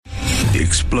The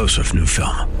explosive new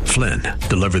film, Flynn,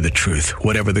 deliver the truth,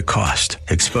 whatever the cost,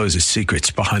 exposes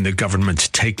secrets behind the government's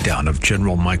takedown of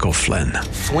General Michael Flynn.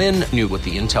 Flynn knew what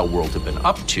the intel world had been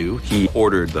up to. He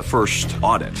ordered the first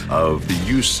audit of the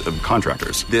use of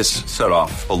contractors. This set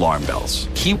off alarm bells.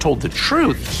 He told the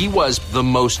truth. He was the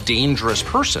most dangerous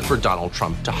person for Donald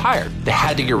Trump to hire. They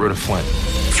had to get rid of Flynn.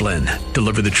 Flynn,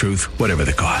 deliver the truth, whatever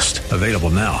the cost. Available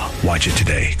now. Watch it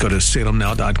today. Go to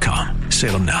salemnow.com.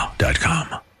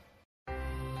 salemnow.com.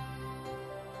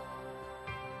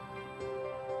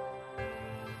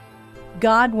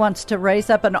 God wants to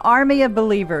raise up an army of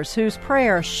believers whose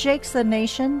prayer shakes the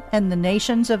nation and the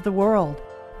nations of the world.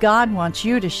 God wants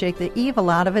you to shake the evil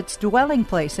out of its dwelling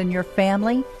place in your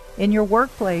family, in your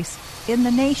workplace, in the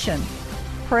nation.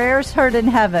 Prayers Heard in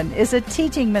Heaven is a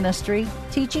teaching ministry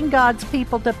teaching God's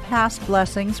people to pass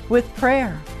blessings with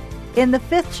prayer. In the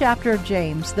 5th chapter of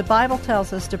James, the Bible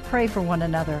tells us to pray for one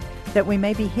another, that we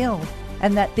may be healed,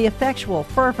 and that the effectual,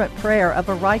 fervent prayer of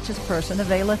a righteous person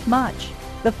availeth much.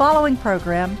 The following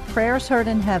program, Prayers Heard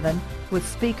in Heaven, with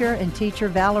speaker and teacher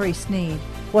Valerie Sneed,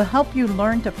 will help you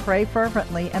learn to pray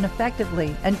fervently and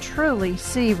effectively and truly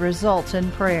see results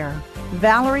in prayer.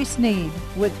 Valerie Sneed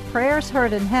with Prayers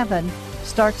Heard in Heaven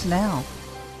starts now.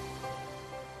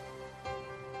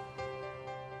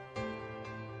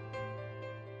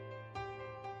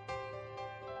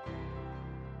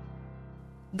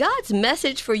 God's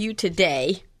message for you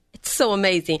today, it's so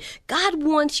amazing. God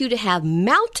wants you to have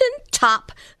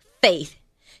mountaintop faith.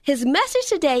 His message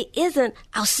today isn't,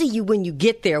 I'll see you when you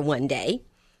get there one day.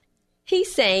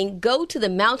 He's saying, go to the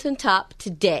mountaintop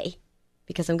today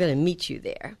because I'm going to meet you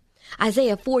there.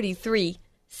 Isaiah 43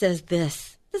 says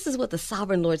this. This is what the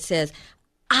sovereign Lord says.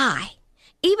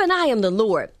 Even I am the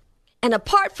Lord, and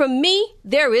apart from me,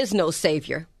 there is no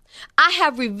Savior. I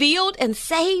have revealed and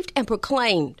saved and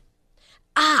proclaimed.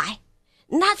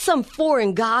 Not some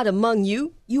foreign God among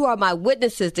you. You are my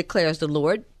witnesses, declares the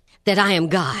Lord, that I am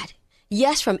God.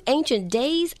 Yes, from ancient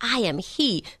days, I am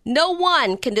He. No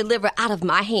one can deliver out of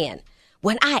my hand.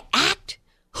 When I act,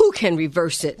 who can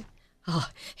reverse it?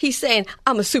 He's saying,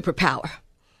 I'm a superpower.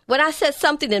 When I set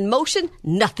something in motion,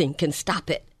 nothing can stop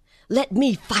it. Let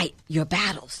me fight your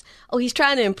battles. He's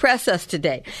trying to impress us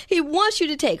today. He wants you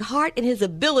to take heart in His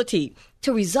ability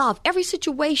to resolve every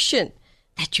situation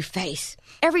that you face,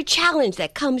 every challenge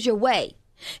that comes your way.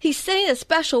 He's saying a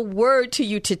special word to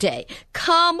you today.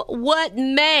 Come what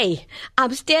may,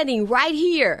 I'm standing right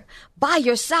here by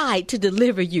your side to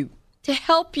deliver you, to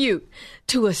help you,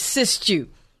 to assist you.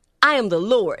 I am the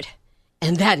Lord,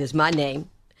 and that is my name.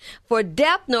 For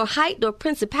depth, nor height, nor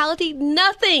principality,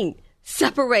 nothing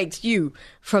separates you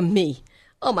from me.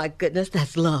 Oh my goodness,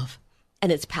 that's love, and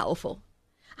it's powerful.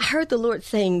 I heard the Lord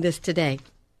saying this today.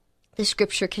 This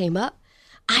scripture came up.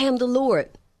 I am the Lord.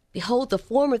 Behold, the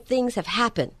former things have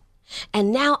happened,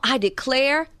 and now I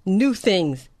declare new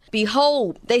things.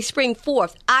 Behold, they spring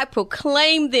forth. I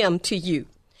proclaim them to you.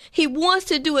 He wants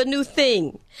to do a new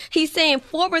thing. He's saying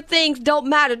former things don't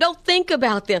matter. Don't think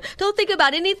about them. Don't think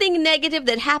about anything negative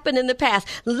that happened in the past.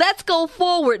 Let's go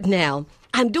forward now.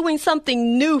 I'm doing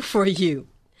something new for you,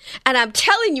 and I'm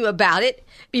telling you about it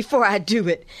before I do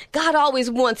it. God always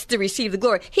wants to receive the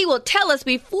glory. He will tell us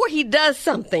before He does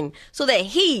something so that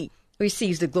He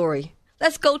receives the glory.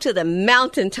 Let's go to the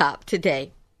mountaintop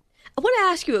today. I want to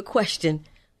ask you a question.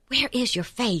 Where is your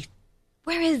faith?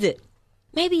 Where is it?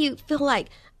 Maybe you feel like,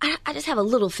 I just have a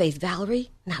little faith, Valerie,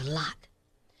 not a lot.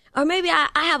 Or maybe I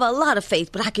have a lot of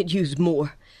faith, but I could use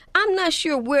more. I'm not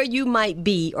sure where you might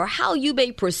be or how you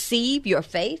may perceive your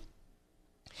faith.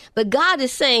 But God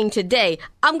is saying today,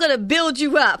 I'm going to build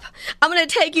you up. I'm going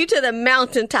to take you to the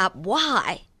mountaintop.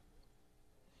 Why?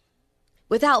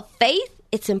 Without faith,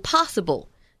 it's impossible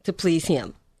to please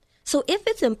Him. So if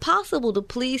it's impossible to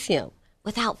please Him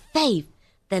without faith,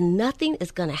 then nothing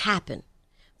is going to happen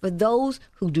for those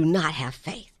who do not have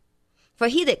faith. For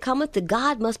he that cometh to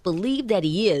God must believe that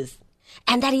He is,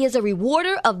 and that He is a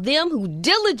rewarder of them who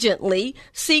diligently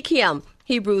seek Him.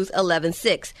 Hebrews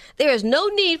 11:6. There is no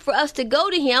need for us to go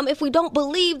to Him if we don't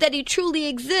believe that He truly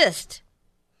exists.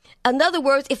 In other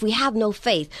words, if we have no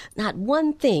faith, not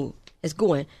one thing is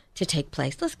going to take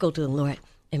place. Let's go to the Lord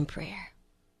in prayer.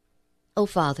 Oh,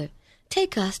 Father,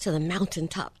 take us to the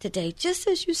mountaintop today, just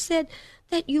as you said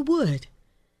that you would.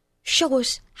 Show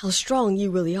us how strong you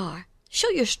really are. Show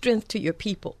your strength to your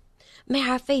people. May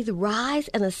our faith rise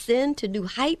and ascend to new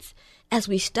heights as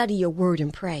we study your word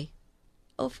and pray.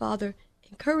 Oh, Father,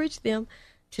 encourage them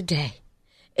today.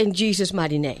 In Jesus'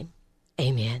 mighty name,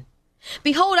 amen.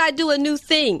 Behold, I do a new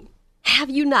thing. Have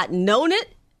you not known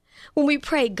it? When we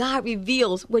pray, God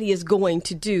reveals what He is going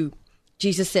to do.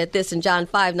 Jesus said this in John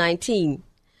 5:19.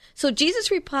 So Jesus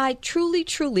replied, truly,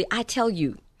 truly, I tell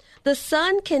you, the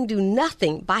Son can do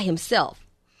nothing by himself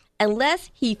unless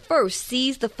he first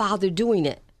sees the Father doing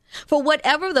it. For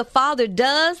whatever the Father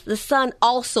does, the Son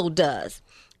also does.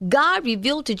 God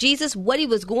revealed to Jesus what he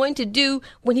was going to do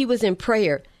when he was in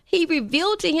prayer. He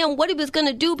revealed to him what he was going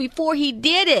to do before he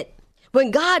did it. When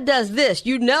God does this,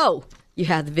 you know you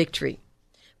have the victory.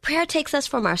 Prayer takes us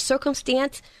from our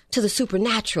circumstance to the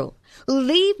supernatural. We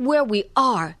leave where we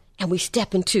are and we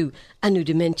step into a new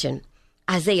dimension.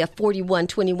 Isaiah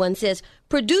 41:21 says,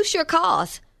 produce your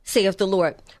cause, saith the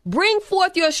Lord. Bring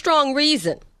forth your strong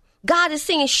reason. God is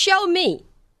saying, show me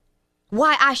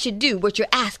why I should do what you're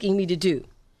asking me to do.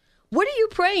 What are you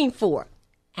praying for?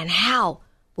 And how?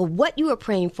 Well, what you are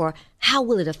praying for, how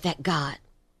will it affect God?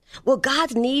 Will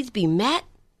God's needs be met?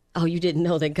 Oh, you didn't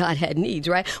know that God had needs,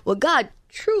 right? Well, God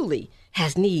truly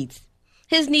has needs.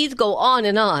 His needs go on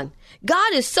and on.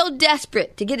 God is so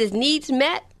desperate to get his needs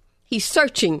met, he's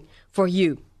searching for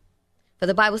you. For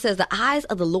the Bible says the eyes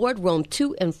of the Lord roam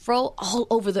to and fro all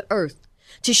over the earth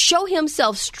to show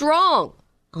himself strong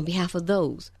on behalf of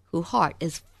those whose heart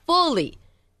is fully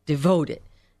devoted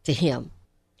to him.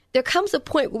 There comes a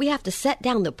point where we have to set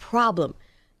down the problem.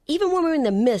 Even when we're in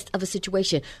the midst of a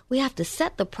situation, we have to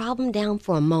set the problem down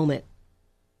for a moment.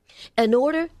 In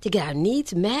order to get our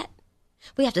needs met,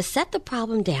 we have to set the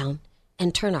problem down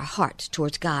and turn our hearts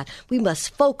towards God. We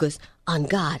must focus on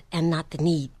God and not the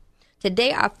need.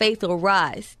 Today, our faith will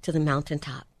rise to the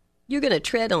mountaintop. You're going to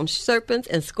tread on serpents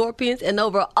and scorpions and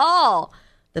over all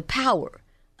the power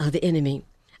of the enemy.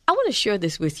 I want to share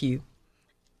this with you.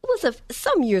 It was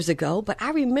some years ago, but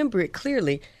I remember it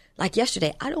clearly, like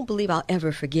yesterday. I don't believe I'll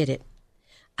ever forget it.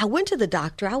 I went to the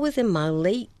doctor. I was in my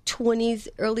late 20s,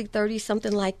 early 30s,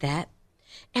 something like that.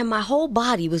 And my whole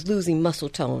body was losing muscle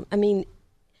tone. I mean,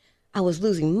 I was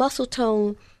losing muscle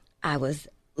tone. I was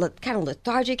kind of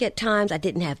lethargic at times. I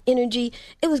didn't have energy.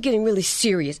 It was getting really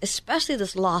serious, especially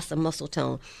this loss of muscle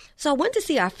tone. So I went to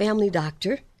see our family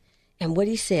doctor, and what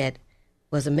he said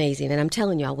was amazing. And I'm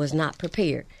telling you, I was not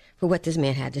prepared for what this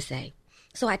man had to say.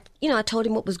 So I told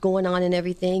him what was going on and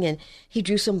everything, and he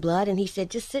drew some blood, and he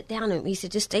said, just sit down. And he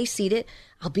said, just stay seated.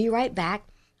 I'll be right back.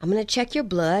 I'm going to check your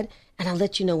blood, and I'll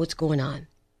let you know what's going on.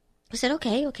 I said,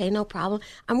 okay, no problem.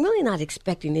 I'm really not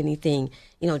expecting anything,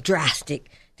 drastic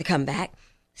to come back.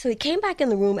 So he came back in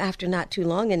the room after not too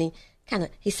long, and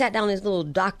he sat down on his little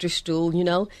doctor stool,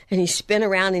 and he spun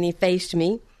around and he faced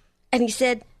me, and he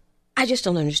said, I just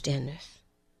don't understand this.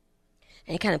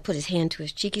 And he kind of put his hand to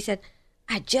his cheek. He said,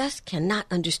 I just cannot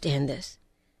understand this.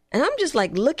 And I'm just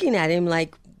like looking at him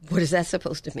like, what is that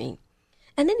supposed to mean?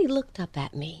 And then he looked up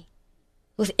at me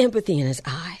with empathy in his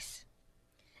eyes.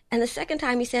 And the second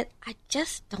time he said, I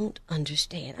just don't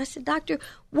understand. I said, doctor,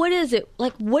 what is it?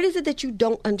 Like, what is it that you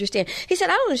don't understand? He said,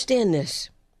 I don't understand this.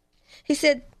 He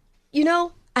said,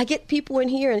 I get people in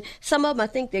here, and some of them I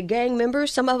think they're gang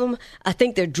members. Some of them I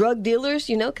think they're drug dealers,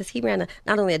 because he ran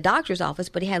not only a doctor's office,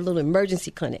 but he had a little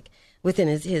emergency clinic within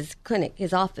his clinic,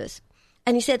 his office.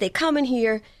 And he said they come in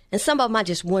here, and some of them I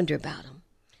just wonder about them.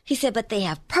 He said, but they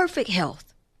have perfect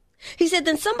health. He said,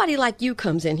 then somebody like you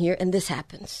comes in here, and this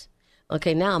happens.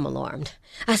 Okay, now I'm alarmed.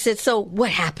 I said, so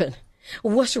what happened?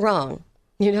 What's wrong?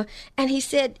 And he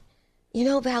said,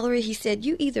 Valerie, he said,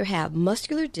 you either have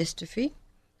muscular dystrophy,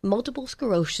 multiple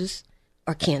sclerosis,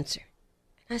 or cancer.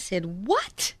 I said,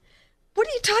 what? What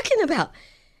are you talking about?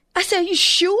 I said, are you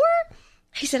sure?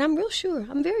 He said, I'm real sure.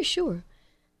 I'm very sure.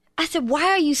 I said, why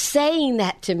are you saying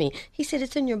that to me? He said,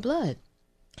 it's in your blood.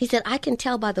 He said, I can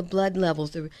tell by the blood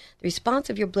levels, the response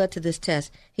of your blood to this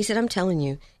test. He said, I'm telling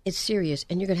you, it's serious,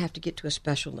 and you're going to have to get to a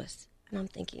specialist. And I'm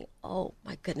thinking, oh,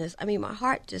 my goodness. I mean, my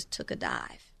heart just took a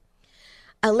dive.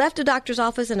 I left the doctor's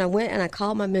office, and I went and I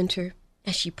called my mentor,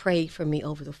 and she prayed for me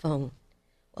over the phone.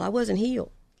 Well, I wasn't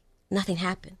healed. Nothing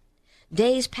happened.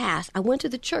 Days passed. I went to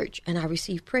the church, and I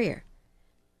received prayer.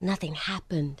 Nothing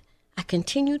happened. I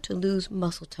continued to lose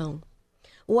muscle tone.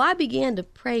 Well, I began to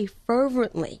pray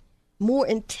fervently, more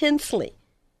intensely,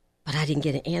 but I didn't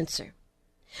get an answer.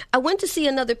 I went to see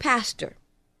another pastor,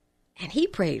 and he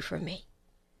prayed for me,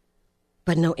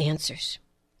 but no answers.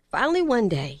 Finally, one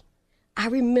day, I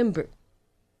remembered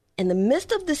in the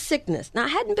midst of the sickness. Now, I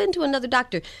hadn't been to another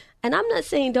doctor, and I'm not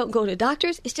saying don't go to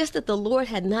doctors. It's just that the Lord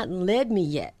had not led me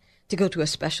yet to go to a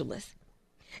specialist.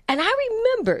 And I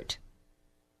remembered,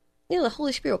 the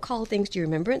Holy Spirit will call things to your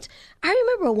remembrance. I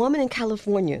remember a woman in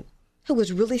California who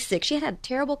was really sick. She had a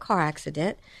terrible car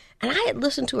accident, and I had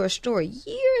listened to her story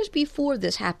years before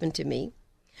this happened to me.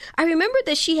 I remembered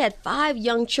that she had 5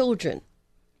 young children,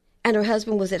 and her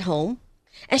husband was at home,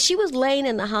 and she was laying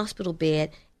in the hospital bed,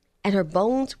 and her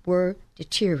bones were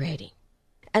deteriorating.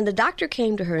 And the doctor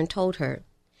came to her and told her,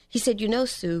 he said, you know,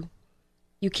 Sue,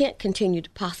 you can't continue to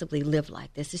possibly live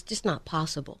like this. It's just not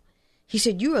possible. He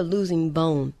said, you are losing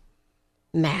bone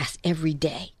mass every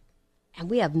day. And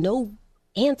we have no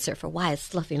answer for why it's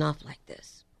sloughing off like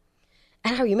this.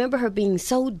 And I remember her being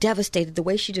so devastated the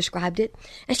way she described it.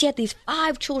 And she had these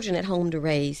 5 children at home to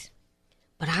raise.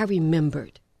 But I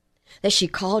remembered that she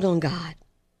called on God.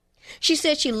 She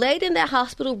said she laid in that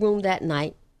hospital room that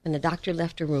night when the doctor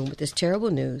left her room with this terrible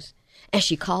news, and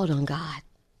she called on God.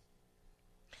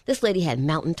 This lady had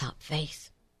mountaintop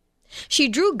faith. She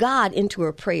drew God into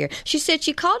her prayer. She said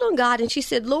she called on God and she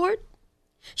said, Lord,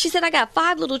 she said, I got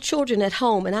 5 little children at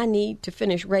home and I need to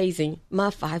finish raising my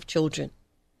 5 children.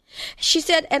 She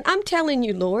said, and I'm telling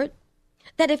you, Lord,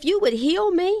 that if you would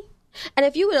heal me and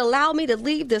if you would allow me to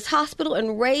leave this hospital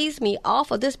and raise me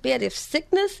off of this bed of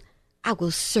sickness, I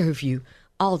will serve you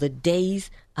all the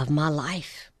days of my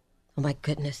life. Oh, my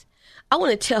goodness. I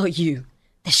want to tell you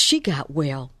that she got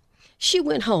well. She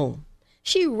went home.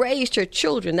 She raised her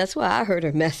children. That's why I heard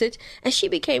her message. And she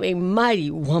became a mighty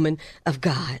woman of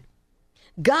God.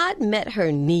 God met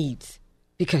her needs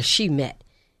because she met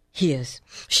his.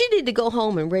 She needed to go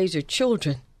home and raise her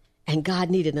children. And God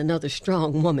needed another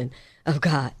strong woman of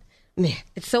God. Man,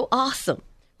 it's so awesome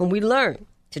when we learn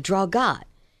to draw God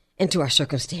into our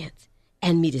circumstance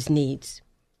and meet his needs.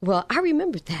 Well, I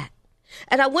remembered that.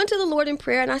 And I went to the Lord in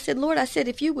prayer and I said, Lord, I said,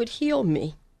 if you would heal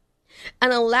me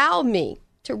and allow me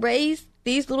to raise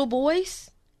these little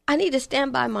boys, I need to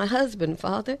stand by my husband,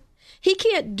 Father. He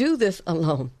can't do this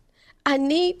alone. I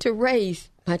need to raise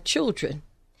my children.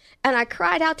 And I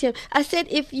cried out to him. I said,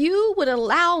 if you would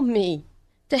allow me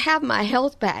to have my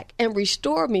health back and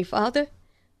restore me, Father,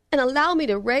 and allow me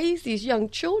to raise these young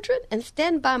children and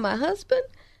stand by my husband,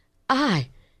 I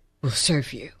will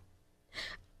serve you.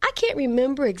 I can't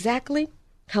remember exactly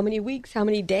how many weeks, how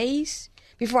many days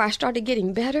before I started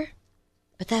getting better,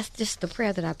 but that's just the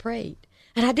prayer that I prayed.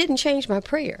 And I didn't change my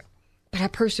prayer, but I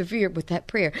persevered with that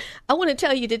prayer. I want to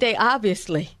tell you today,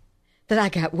 obviously, that I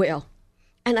got well.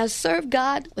 And I served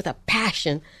God with a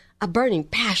passion, a burning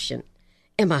passion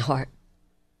in my heart.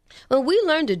 When we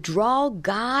learn to draw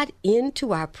God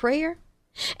into our prayer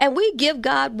and we give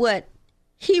God what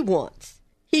he wants,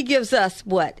 he gives us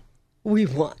what we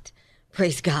want.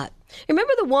 Praise God.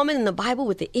 Remember the woman in the Bible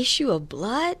with the issue of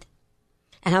blood?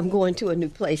 And I'm going to a new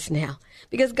place now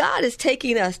because God is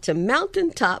taking us to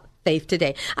mountaintop faith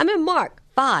today. I'm in Mark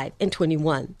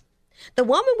 5:21. The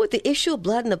woman with the issue of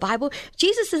blood in the Bible,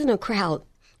 Jesus is in a crowd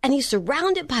and he's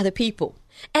surrounded by the people.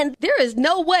 And there is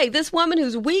no way this woman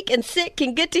who's weak and sick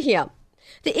can get to him,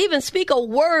 to even speak a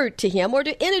word to him or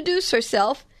to introduce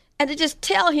herself and to just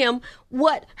tell him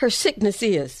what her sickness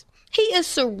is. He is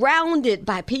surrounded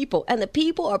by people and the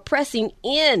people are pressing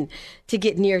in to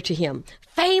get near to him.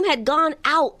 Fame had gone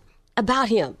out about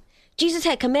him. Jesus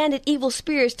had commanded evil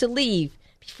spirits to leave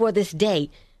before this day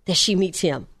that she meets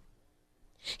him.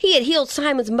 He had healed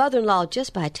Simon's mother-in-law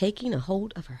just by taking a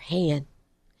hold of her hand.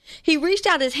 He reached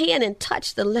out his hand and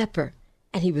touched the leper,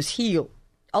 and he was healed.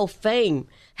 Oh, fame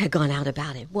had gone out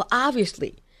about him. Well,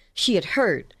 obviously, she had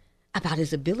heard about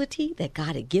his ability that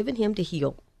God had given him to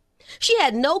heal. She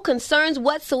had no concerns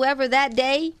whatsoever that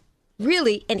day,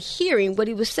 really, in hearing what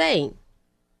he was saying.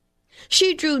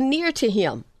 She drew near to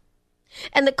him,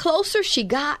 and the closer she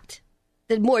got,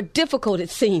 the more difficult it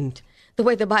seemed. The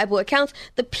way the Bible accounts,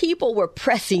 the people were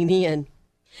pressing in.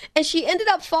 And she ended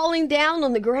up falling down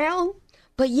on the ground.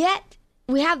 But yet,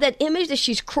 we have that image that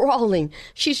she's crawling.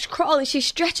 She's crawling. She's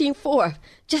stretching forth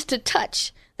just to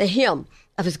touch the hem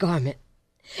of his garment.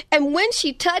 And when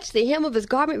she touched the hem of his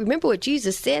garment, remember what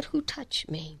Jesus said, who touched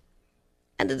me?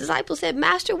 And the disciples said,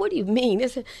 Master, what do you mean? They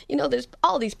said, there's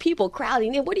all these people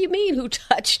crowding in. What do you mean, who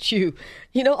touched you?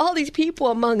 All these people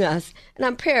among us. And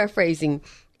I'm paraphrasing,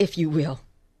 if you will.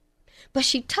 But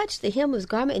she touched the hem of his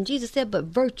garment, and Jesus said, but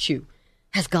virtue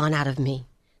has gone out of me.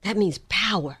 That means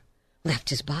power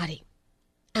left his body.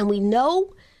 And we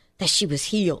know that she was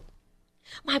healed.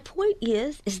 My point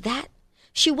is that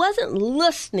she wasn't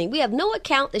listening. We have no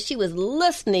account that she was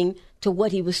listening to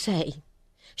what he was saying.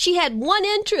 She had one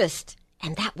interest,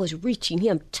 and that was reaching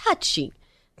him, touching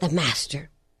the master.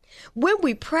 When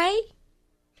we pray,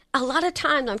 a lot of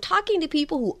times I'm talking to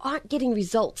people who aren't getting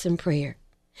results in prayer.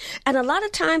 And a lot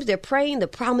of times they're praying the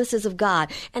promises of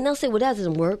God. And they'll say, well, that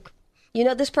doesn't work.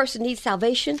 This person needs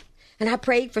salvation. And I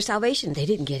prayed for salvation. They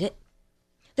didn't get it.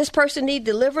 This person needs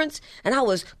deliverance. And I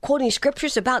was quoting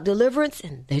scriptures about deliverance.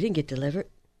 And they didn't get delivered.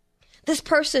 This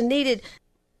person needed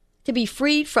to be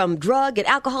freed from drug and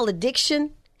alcohol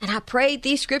addiction. And I prayed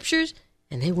these scriptures.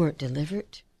 And they weren't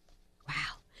delivered.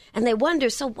 Wow. And they wonder,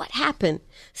 so what happened?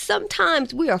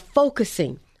 Sometimes we are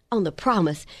focusing on the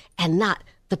promise and not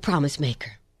the promise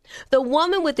maker. The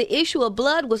woman with the issue of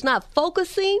blood was not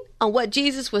focusing on what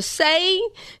Jesus was saying.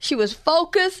 She was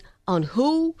focused on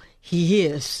who he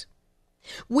is.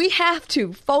 We have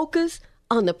to focus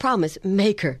on the promise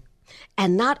maker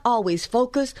and not always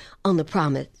focus on the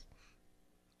promise.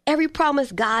 Every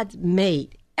promise God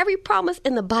made, every promise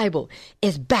in the Bible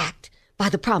is backed by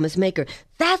the promise maker.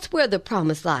 That's where the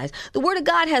promise lies. The word of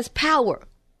God has power,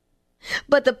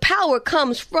 but the power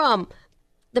comes from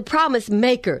the promise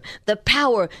maker, the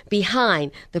power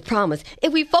behind the promise.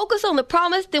 If we focus on the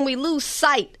promise, then we lose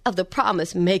sight of the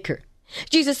promise maker.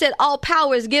 Jesus said, all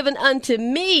power is given unto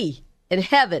me in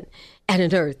heaven and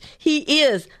in earth. He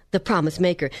is the promise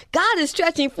maker. God is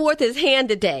stretching forth his hand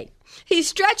today. He's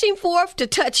stretching forth to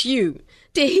touch you,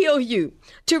 to heal you,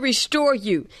 to restore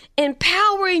you,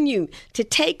 empowering you to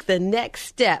take the next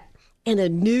step in a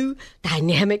new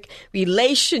dynamic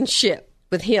relationship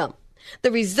with him.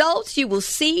 The results you will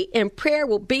see in prayer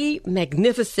will be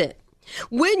magnificent.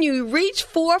 When you reach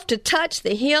forth to touch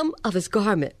the hem of his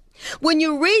garment, when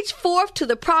you reach forth to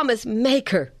the promise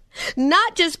maker,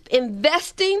 not just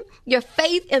investing your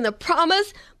faith in the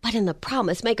promise, but in the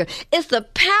promise maker. It's the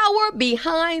power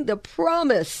behind the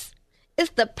promise.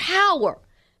 It's the power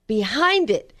behind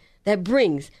it that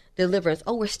brings deliverance.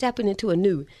 Oh, we're stepping into a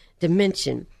new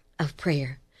dimension of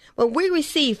prayer. When we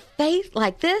receive faith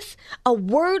like this, a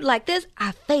word like this,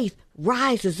 our faith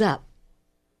rises up.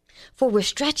 For we're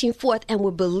stretching forth and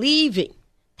we're believing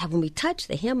that when we touch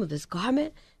the hem of his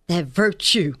garment, that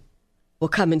virtue will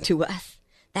come into us.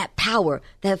 That power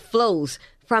that flows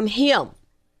from him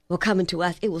will come into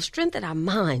us. It will strengthen our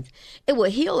minds. It will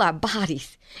heal our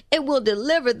bodies. It will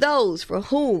deliver those for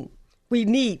whom we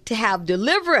need to have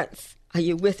deliverance. Are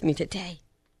you with me today?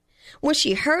 When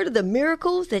she heard of the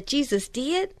miracles that Jesus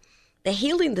did, the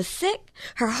healing the sick,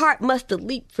 her heart must have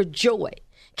leaped for joy.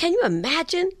 Can you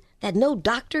imagine that no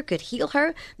doctor could heal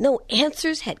her? No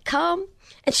answers had come,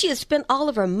 and she had spent all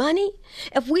of her money?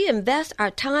 If we invest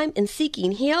our time in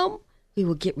seeking him, we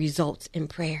will get results in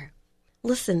prayer.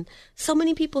 Listen, so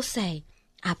many people say,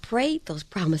 I prayed those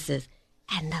promises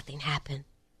and nothing happened.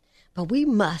 But we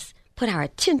must put our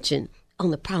attention on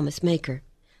the promise maker.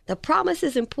 The promise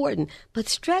is important, but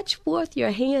stretch forth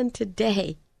your hand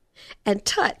today and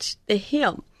touch the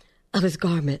hem of his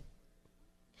garment.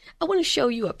 I want to show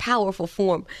you a powerful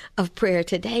form of prayer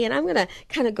today, and I'm going to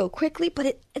kind of go quickly,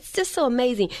 but it's just so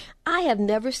amazing. I have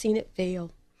never seen it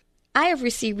fail. I have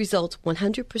received results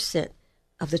 100%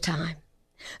 of the time.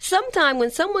 Sometime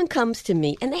when someone comes to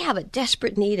me and they have a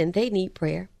desperate need and they need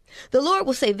prayer, the Lord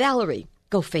will say, Valerie,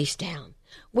 go face down.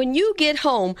 When you get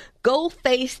home, go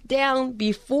face down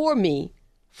before me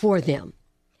for them.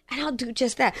 And I'll do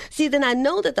just that. See, then I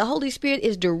know that the Holy Spirit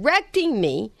is directing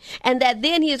me and that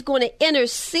then he is going to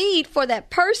intercede for that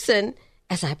person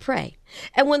as I pray.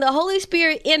 And when the Holy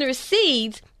Spirit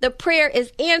intercedes, the prayer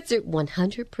is answered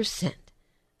 100%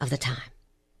 of the time.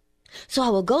 So I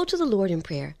will go to the Lord in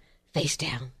prayer, face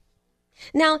down.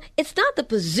 Now, it's not the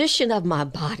position of my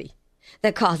body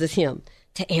that causes him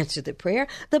to answer the prayer.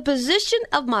 The position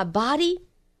of my body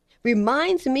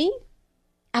reminds me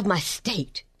of my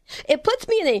state. It puts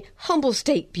me in a humble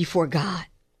state before God.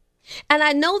 And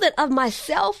I know that of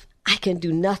myself, I can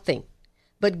do nothing.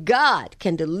 But God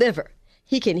can deliver.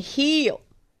 He can heal.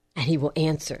 And he will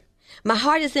answer. My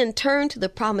heart is then turned to the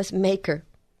promise maker,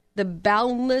 the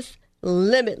boundless,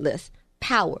 limitless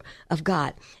power of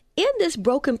God. In this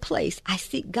broken place, I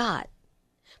seek God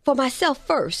for myself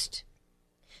first,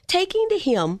 taking to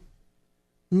him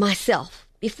myself.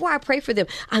 Before I pray for them,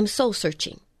 I'm soul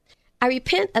searching. I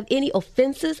repent of any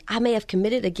offenses I may have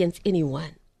committed against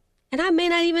anyone. And I may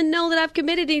not even know that I've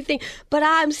committed anything, but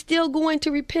I'm still going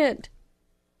to repent.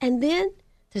 And then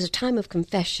there's a time of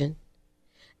confession.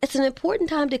 It's an important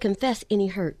time to confess any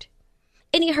hurt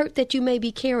that you may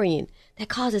be carrying that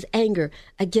causes anger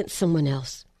against someone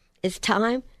else. It's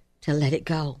time to let it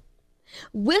go.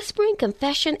 Whispering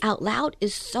confession out loud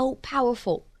is so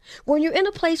powerful. When you're in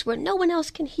a place where no one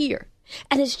else can hear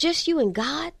and it's just you and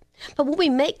God, but when we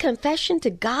make confession to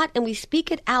God and we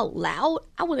speak it out loud,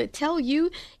 I want to tell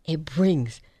you, it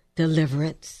brings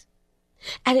deliverance.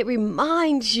 And it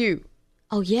reminds you,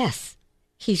 oh yes,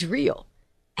 he's real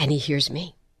and he hears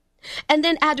me. And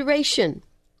then adoration,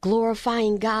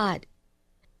 glorifying God,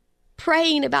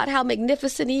 praying about how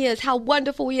magnificent he is, how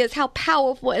wonderful he is, how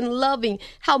powerful and loving,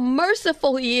 how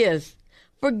merciful he is,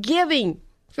 forgiving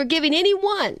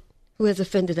anyone who has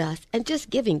offended us, and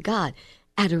just giving God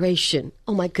adoration.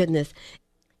 Oh my goodness.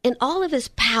 In all of his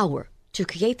power to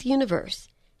create the universe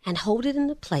and hold it in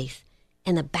the place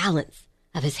and the balance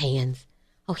of his hands.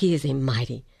 Oh, he is a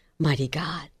mighty, mighty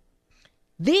God.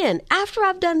 Then, after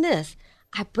I've done this,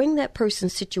 I bring that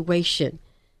person's situation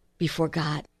before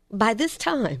God. By this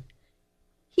time,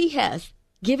 he has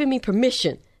given me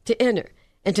permission to enter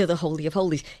into the Holy of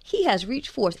Holies. He has reached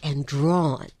forth and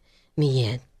drawn me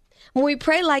in. When we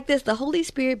pray like this, the Holy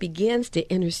Spirit begins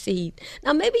to intercede.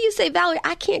 Now, maybe you say, Valerie,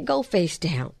 I can't go face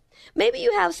down. Maybe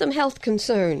you have some health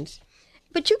concerns,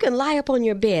 but you can lie up on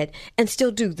your bed and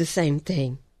still do the same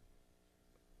thing.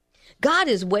 God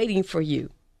is waiting for you.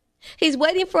 He's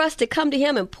waiting for us to come to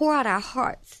him and pour out our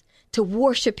hearts, to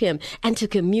worship him and to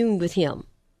commune with him.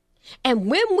 And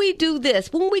when we do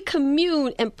this, when we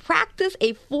commune and practice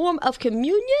a form of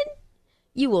communion,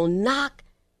 you will knock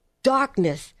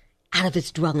darkness out of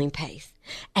its dwelling place.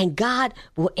 And God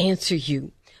will answer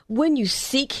you when you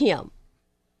seek him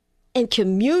in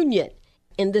communion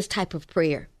in this type of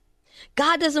prayer.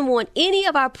 God doesn't want any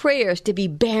of our prayers to be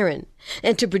barren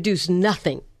and to produce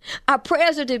nothing. Our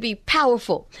prayers are to be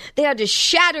powerful. They are to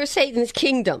shatter Satan's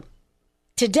kingdom.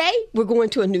 Today, we're going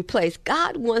to a new place.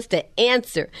 God wants to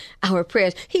answer our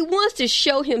prayers. He wants to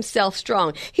show himself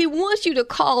strong. He wants you to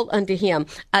call unto him.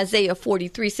 Isaiah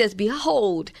 43 says,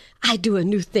 Behold, I do a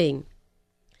new thing.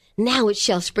 Now it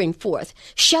shall spring forth.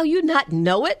 Shall you not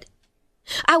know it?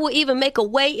 I will even make a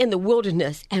way in the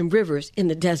wilderness and rivers in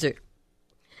the desert.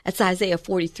 That's Isaiah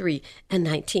 43 and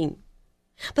 19.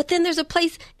 But then there's a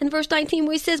place in verse 19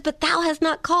 where he says, But thou hast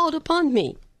not called upon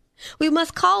me. We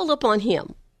must call upon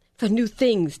him for new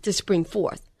things to spring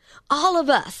forth. All of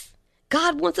us,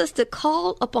 God wants us to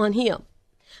call upon him.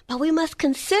 But we must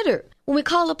consider, when we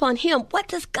call upon him, what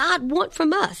does God want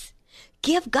from us?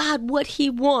 Give God what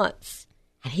he wants,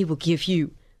 and he will give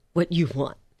you what you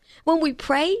want. When we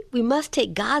pray, we must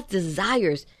take God's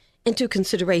desires into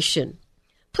consideration.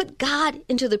 Put God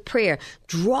into the prayer.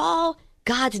 Draw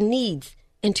God's needs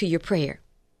into your prayer.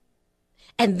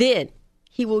 And then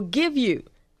he will give you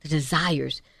the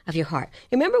desires of your heart.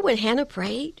 Remember when Hannah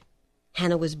prayed?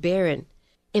 Hannah was barren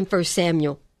in 1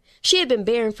 Samuel. She had been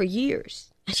barren for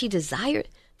years, and she desired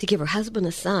to give her husband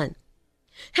a son.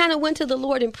 Hannah went to the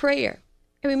Lord in prayer.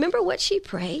 And remember what she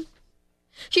prayed?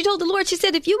 She told the Lord, she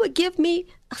said, if you would give me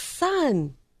a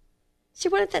son. She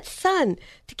wanted that son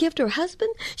to give to her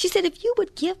husband. She said, if you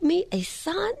would give me a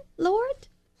son, Lord,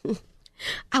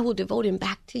 I will devote him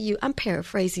back to you. I'm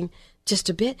paraphrasing just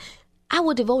a bit. I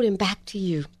will devote him back to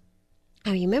you.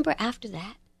 And remember after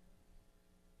that,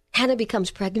 Hannah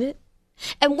becomes pregnant.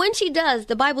 And when she does,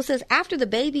 the Bible says after the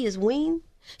baby is weaned,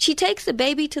 she takes the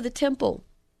baby to the temple,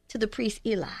 to the priest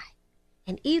Eli.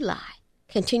 And Eli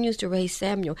continues to raise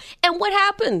Samuel. And what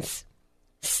happens?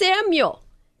 Samuel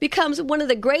becomes one of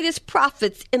the greatest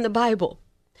prophets in the Bible.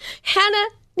 Hannah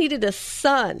needed a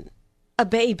son, a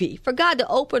baby, for God to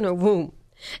open her womb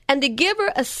and to give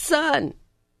her a son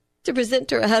to present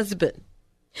to her husband.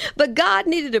 But God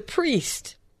needed a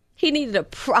priest. He needed a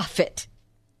prophet.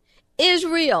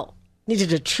 Israel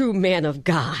needed a true man of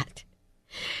God.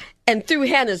 And through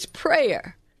Hannah's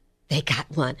prayer, they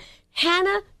got one.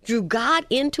 Hannah drew God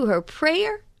into her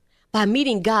prayer by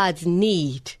meeting God's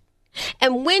need.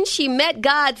 And when she met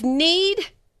God's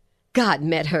need, God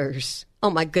met hers. Oh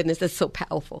my goodness, that's so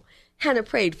powerful. Hannah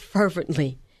prayed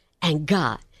fervently, and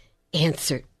God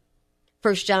answered.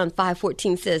 1 John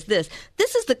 5:14 says this,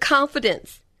 this is the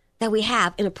confidence that we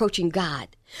have in approaching God,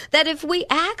 that if we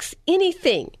ask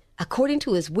anything according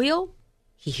to his will,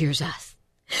 he hears us.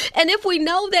 And if we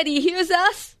know that he hears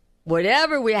us,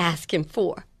 whatever we ask him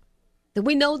for, then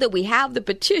we know that we have the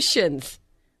petitions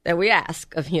that we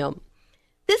ask of him.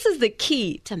 This is the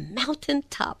key to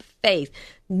mountaintop faith,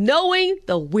 knowing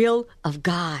the will of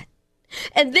God.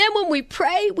 And then when we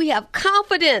pray, we have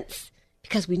confidence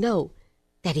because we know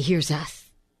that he hears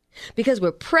us, because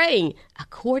we're praying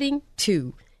according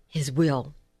to his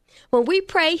will. When we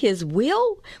pray his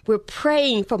will, we're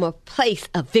praying from a place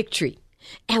of victory,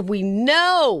 and we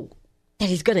know that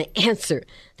he's going to answer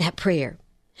that prayer.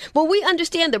 When we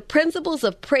understand the principles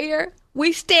of prayer,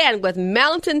 we stand with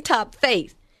mountaintop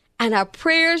faith, and our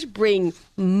prayers bring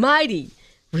mighty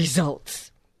results.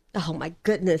 Oh, my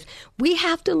goodness. We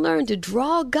have to learn to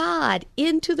draw God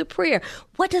into the prayer.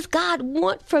 What does God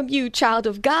want from you, child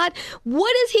of God?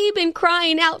 What has he been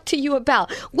crying out to you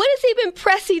about? What has he been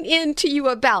pressing into you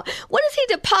about? What has he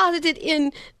deposited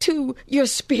into your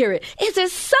spirit? Is there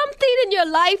something in your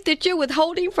life that you're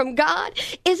withholding from God?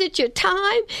 Is it your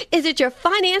time? Is it your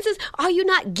finances? Are you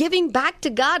not giving back to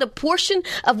God a portion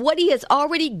of what he has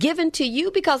already given to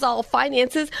you? Because all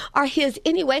finances are his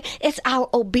anyway. It's our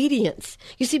obedience.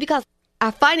 You see, because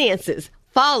our finances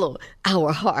follow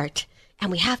our heart,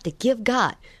 and we have to give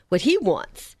God what he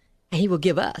wants, and he will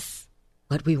give us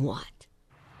what we want.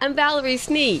 I'm Valerie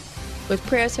Sneed with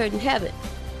Prayers Heard in Heaven,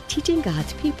 teaching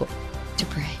God's people to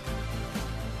pray.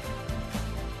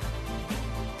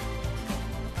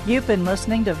 You've been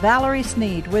listening to Valerie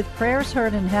Sneed with Prayers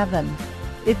Heard in Heaven.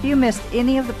 If you missed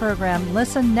any of the program,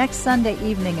 listen next Sunday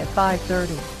evening at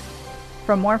 5:30.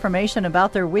 For more information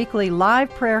about their weekly live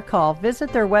prayer call,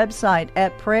 visit their website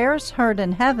at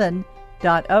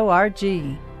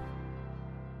prayersheardinheaven.org.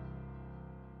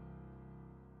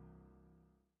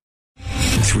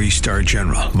 Three-star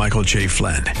General Michael J.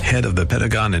 Flynn, head of the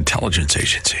Pentagon Intelligence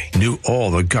Agency, knew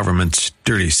all the government's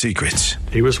dirty secrets.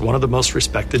 He was one of the most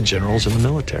respected generals in the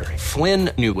military.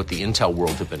 Flynn knew what the intel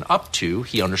world had been up to.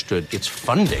 He understood its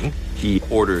funding. He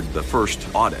ordered the first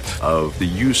audit of the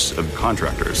use of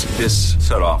contractors. This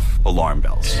set off alarm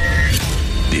bells.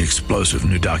 The explosive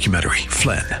new documentary,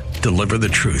 Flynn, Deliver the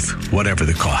Truth, Whatever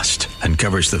the Cost,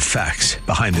 uncovers the facts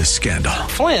behind this scandal.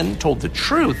 Flynn told the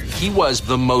truth. He was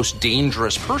the most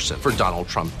dangerous person for Donald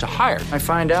Trump to hire. I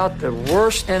find out the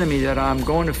worst enemy that I'm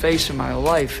going to face in my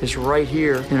life is right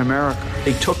here in America.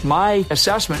 They took my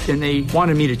assessment and they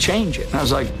wanted me to change it. And I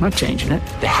was like, I'm not changing it.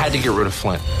 They had to get rid of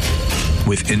Flynn.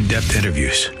 With in-depth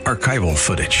interviews, archival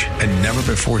footage, and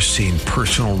never-before-seen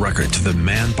personal records of the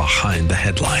man behind the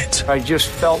headlines. I just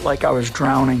felt like I was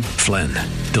drowning. Flynn,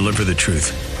 Deliver the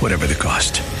Truth, Whatever the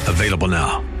Cost. Available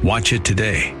now. Watch it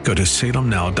today. Go to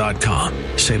salemnow.com.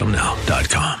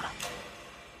 salemnow.com.